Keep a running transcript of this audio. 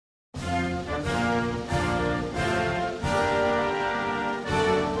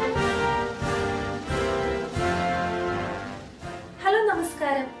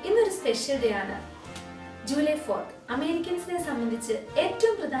Special day ആണ് July 4th. അമേരിക്കൻസിനെ സംബന്ധിച്ച്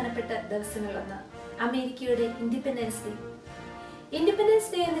ഏറ്റവും പ്രധാനപ്പെട്ട ദിവസങ്ങളിലൊന്ന് അമേരിക്കയുടെ ഇൻഡിപെൻഡൻസ് ഡേ.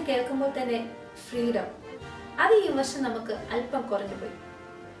 ഇൻഡിപെൻഡൻസ് ഡേ എന്ന് കേൾക്കുമ്പോൾ തന്നെ ഫ്രീഡം, അത് ഈ വർഷം നമുക്ക് അല്പം കുറഞ്ഞുപോയി.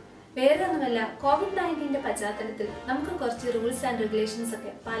 വേറെ ഒന്നുമല്ല, COVID-19 പശ്ചാത്തലത്തിൽ നമുക്ക് കുറച്ച് റൂൾസ് ആൻഡ് റെഗുലേഷൻസ്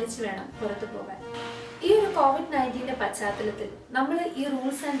ഒക്കെ പാലിച്ചു വേണം പുറത്തു പോകാൻ. ഈ ഒരു COVID-19 പശ്ചാത്തലത്തിൽ നമ്മൾ ഈ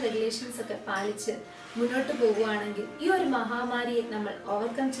റൂൾസ് ആൻഡ് റെഗുലേഷൻസ് ഒക്കെ പാലിച്ച് മുന്നോട്ട് പോകുകയാണെങ്കിൽ ഈ ഒരു മഹാമാരിയെ നമ്മൾ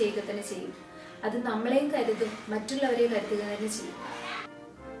ഓവർകം ചെയ്യുക തന്നെ ചെയ്യും. അത് നമ്മളെയും കരുതും, മറ്റുള്ളവരെയും കരുതുക തന്നെ ചെയ്യും.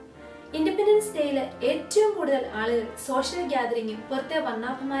 ഇൻഡിപെൻഡൻസ് ഡേയിൽ ഏറ്റവും കൂടുതൽ ആളുകൾ സോഷ്യൽ ഗ്യാതറിങ്ങും പുറത്തെ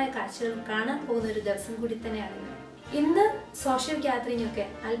വർണ്ണാഭമായ കാഴ്ചകളും കാണാൻ പോകുന്ന ഒരു ദിവസം കൂടി തന്നെയാണ് ഇന്ന്. സോഷ്യൽ ഗ്യാതറിംഗ് ഒക്കെ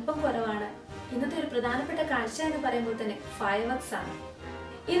അല്പം കുറവാണ്. ഇന്നത്തെ ഒരു പ്രധാനപ്പെട്ട കാഴ്ച എന്ന് പറയുമ്പോൾ തന്നെ ഫയർവർക്സ് ആണ്.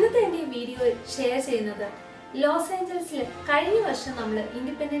 ഇന്നത്തെ എൻ്റെ ഈ വീഡിയോയിൽ ഷെയർ ചെയ്യുന്നത് ലോസ് ഏഞ്ചൽസിൽ കഴിഞ്ഞ വർഷം നമ്മൾ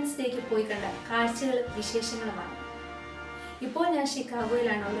ഇൻഡിപെൻഡൻസ് ഡേക്ക് പോയി കണ്ട കാഴ്ചകളും വിശേഷങ്ങളുമാണ്. ഇപ്പോൾ ഞാൻ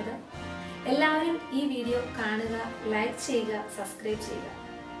ഷിക്കാഗോയിലാണ് ഉള്ളത്. എല്ലാവരും ഈ വീഡിയോ കാണുക, ലൈക്ക് ചെയ്യുക, സബ്സ്ക്രൈബ് ചെയ്യുക.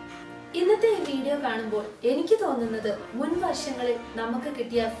 ഇന്നത്തെ ഈ വീഡിയോ കാണുമ്പോൾ എനിക്ക് തോന്നുന്നത് മുൻ വർഷങ്ങളിൽ നമുക്ക്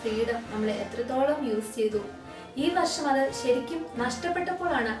കിട്ടിയ ഫ്രീഡം നമ്മൾ എത്രത്തോളം യൂസ് ചെയ്തു, ഈ വർഷം അത് ശരിക്കും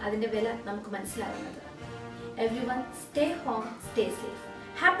നഷ്ടപ്പെട്ടപ്പോഴാണ് അതിന്റെ വില നമുക്ക് മനസ്സിലാകുന്നത്. Everyone stay home, stay safe.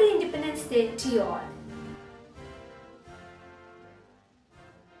 Happy Independence Day to you all.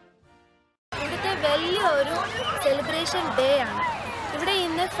 ഇവിടുത്തെ വലിയൊരു സെലിബ്രേഷൻ ഡേ ആണ്. ഇവിടെ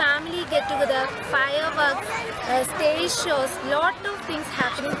ഇന്ന് family get together, fire works, stage shows, lot of things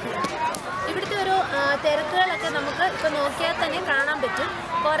happening here. ഇവിടുത്തെ ഒരു തിരക്കുകളൊക്കെ നമുക്ക് ഇപ്പോൾ നോക്കിയാൽ തന്നെ കാണാൻ പറ്റും.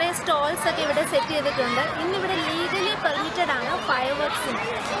 കുറേ സ്റ്റോൾസ് ഒക്കെ ഇവിടെ സെറ്റ് ചെയ്തിട്ടുണ്ട്. ഇന്നിവിടെ ലീഗലി പെർമിറ്റഡ് ആണ് ഫയർ വർക്ക്സിന്.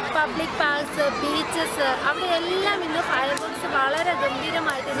 പബ്ലിക് പാർക്സ്, ബീച്ചസ്, അവിടെ എല്ലാം ഇന്ന് ഫയർ വർക്ക്സ് വളരെ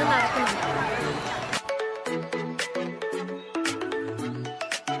ഗംഭീരമായിട്ട് ഇന്ന് നടക്കുന്നുണ്ട്.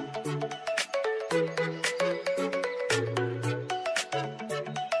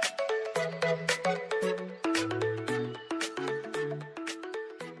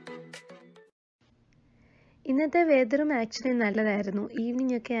 ഇന്നത്തെ വെതറും ആക്ച്വലി നല്ലതായിരുന്നു.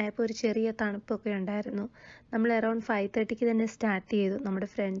 ഈവനിങ് ഒക്കെ ആയപ്പോൾ ഒരു ചെറിയ തണുപ്പൊക്കെ ഉണ്ടായിരുന്നു. നമ്മൾ അറൗണ്ട് 5:30 തന്നെ സ്റ്റാർട്ട് ചെയ്തു. നമ്മുടെ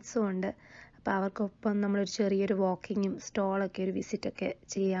ഫ്രണ്ട്സും ഉണ്ട്. അപ്പോൾ അവർക്കൊപ്പം നമ്മളൊരു ചെറിയൊരു വാക്കിങ്ങും സ്റ്റോളൊക്കെ ഒരു വിസിറ്റൊക്കെ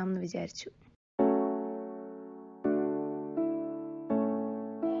ചെയ്യാമെന്ന് വിചാരിച്ചു.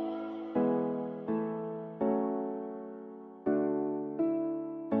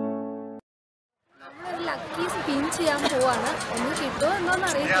 ലക്കി സ്പിൻ ചെയ്യാൻ പോവാണ്. ഒന്നും കിട്ടുമോ എന്നൊന്നും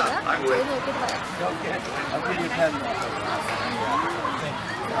അറിയത്തില്ല. പോയി നോക്കിയിട്ട് പറയാം.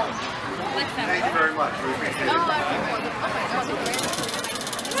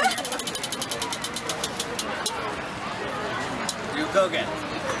 You go again.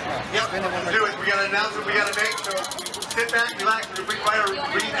 Yep, do it. We got an announcement we got to make, so sit back, relax, and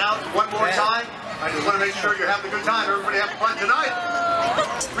read out one more time. I just want to make sure you're having a good time. Everybody having fun tonight.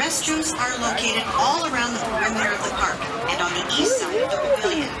 Restrooms are located all around the perimeter of the park and on the east side of the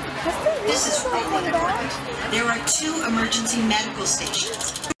pavilion. This is really important. There are 2 emergency medical stations.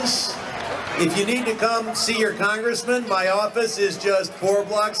 If you need to come see your congressman, my office is just 4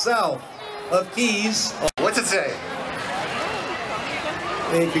 blocks south of Keys. What's it say?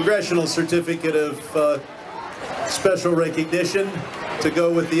 A congressional certificate of special recognition to go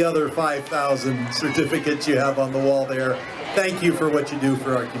with the other 5,000 certificates you have on the wall there. Thank you for what you do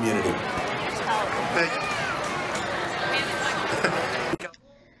for our community. Thank you.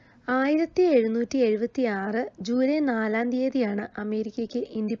 1776 July 4-ാം തീയതിയാണ് അമേരിക്കയ്ക്ക്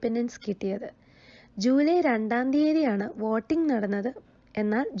independence കിട്ടിയത്. July 2-ാം തീയതിയാണ് voting നടന്നത്.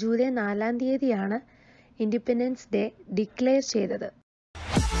 എന്നാൽ July 4-ാം തീയതിയാണ് independence day declare ചെയ്തത്.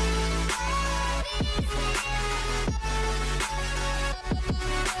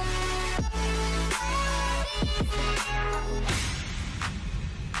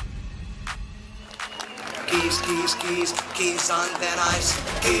 Keys, keys, keys, keys on Van Nuys.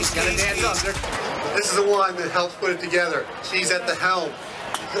 Keys, Gotta keys, dance keys. up. This is the one that helps put it together. She's at the helm.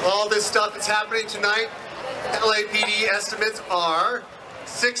 All this stuff that's happening tonight, LAPD estimates are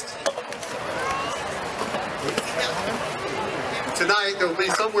tonight there will be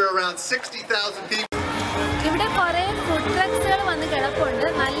somewhere around 60,000 people. ഇവിടെ കുറേ food ട്രക്സുകൾ വന്ന് കിടപ്പുണ്ട്.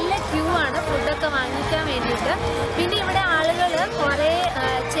 നല്ല Q ആണ് ഫുഡൊക്കെ വാങ്ങിക്കാൻ വേണ്ടിയിട്ട്. പിന്നെ ഇവിടെ ആളുകൾ കുറേ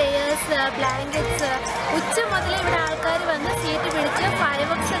ചെയേഴ്സ്, ബ്ലാങ്കറ്റ്സ്, ഉച്ച മുതൽ ഇവിടെ ആൾക്കാർ വന്ന് സീറ്റ് പിടിച്ച് ഫയർ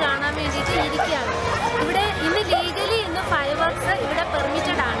വർക്ക്സ് കാണാൻ വേണ്ടിയിട്ട് ഇരിക്കുകയാണ്. ഇവിടെ ഇന്ന് ലീഗലി ഇന്ന് ഫയർ വർക്ക്സ് ഇവിടെ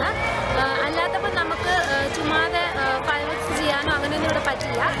പെർമിറ്റഡ് ആണ്. അല്ലാത്തപ്പോൾ നമുക്ക് ചുമ്മാതെ ഫയർ വർക്ക്സ് ചെയ്യാനോ അങ്ങനെയൊന്നും ഇവിടെ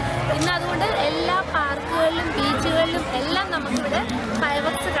പറ്റില്ല. ഇന്ന് അതുകൊണ്ട് എല്ലാ പാർക്കുകളിലും ബീച്ചുകളിലും എല്ലാം നമുക്കിവിടെ ഫയർ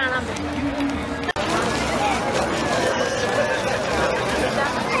വർക്ക്സ് കാണാൻ പറ്റും.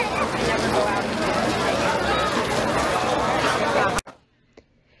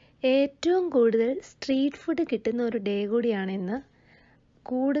 ഫുഡ് കിട്ടുന്ന ഒരു ഡേ കൂടിയാണ് ഇന്ന്.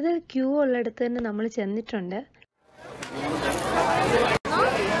 കൂടുതൽ ക്യൂ ഉള്ളിടത്ത് തന്നെ നമ്മൾ ചെന്നിട്ടുണ്ട്.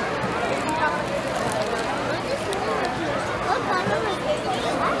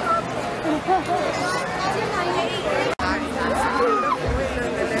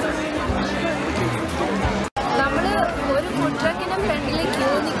 നമ്മൾ ഒരു ഫുഡ് ട്രക്കിന്റെ ഫ്രണ്ടിൽ ക്യൂ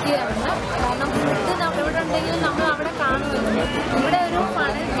നിൽക്കുകയാണ്. കാരണം ഫുഡ് നമ്മളിവിടെ ഉണ്ടെങ്കിൽ നമ്മൾ അവിടെ കാണുമല്ലോ. ഇവിടെ ഒരു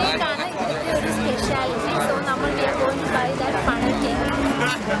ഫണൽ കേക്ക് ആണ് ഇവിടുത്തെ ഒരു സ്പെഷ്യാലിറ്റി. സോ നമ്മൾ V are going to by that funnel cake.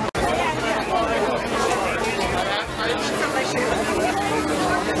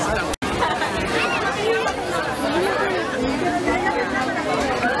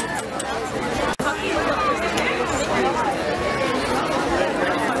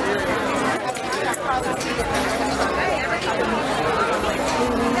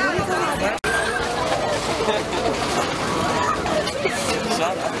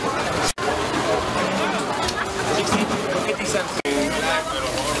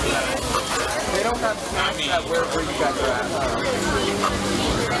 Where you guys are at?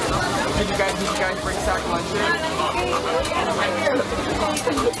 Did you guys bring sack lunch in?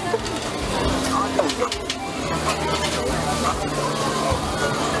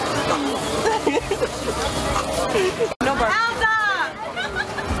 No, Elsa!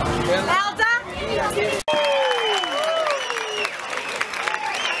 Elsa!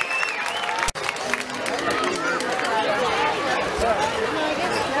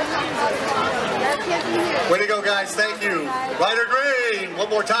 Way to go, guys. Thank you. Ryder Green, one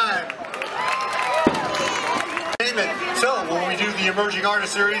more time. So, when we do the Emerging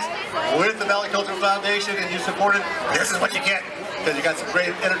Artist Series with the Valley Cultural Foundation and you support it, this is what you get. Because you got some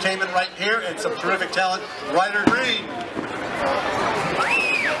great entertainment right here and some terrific talent. Ryder Green.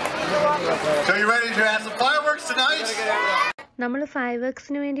 So you ready to have some fireworks tonight? നമ്മൾ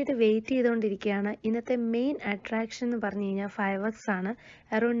ഫയർവർക്സിന് വേണ്ടിയിട്ട് wait ചെയ്തുകൊണ്ടിരിക്കുകയാണ്. ഇന്നത്തെ main attraction എന്ന് പറഞ്ഞു കഴിഞ്ഞാൽ fireworks ആണ്.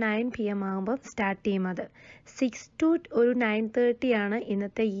 Around 9 PM ആകുമ്പോൾ start ചെയ്യുന്നത്. 6 to ഒരു 9:30 ആണ്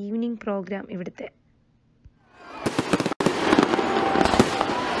ഇന്നത്തെ ഈവനിങ് പ്രോഗ്രാം ഇവിടുത്തെ.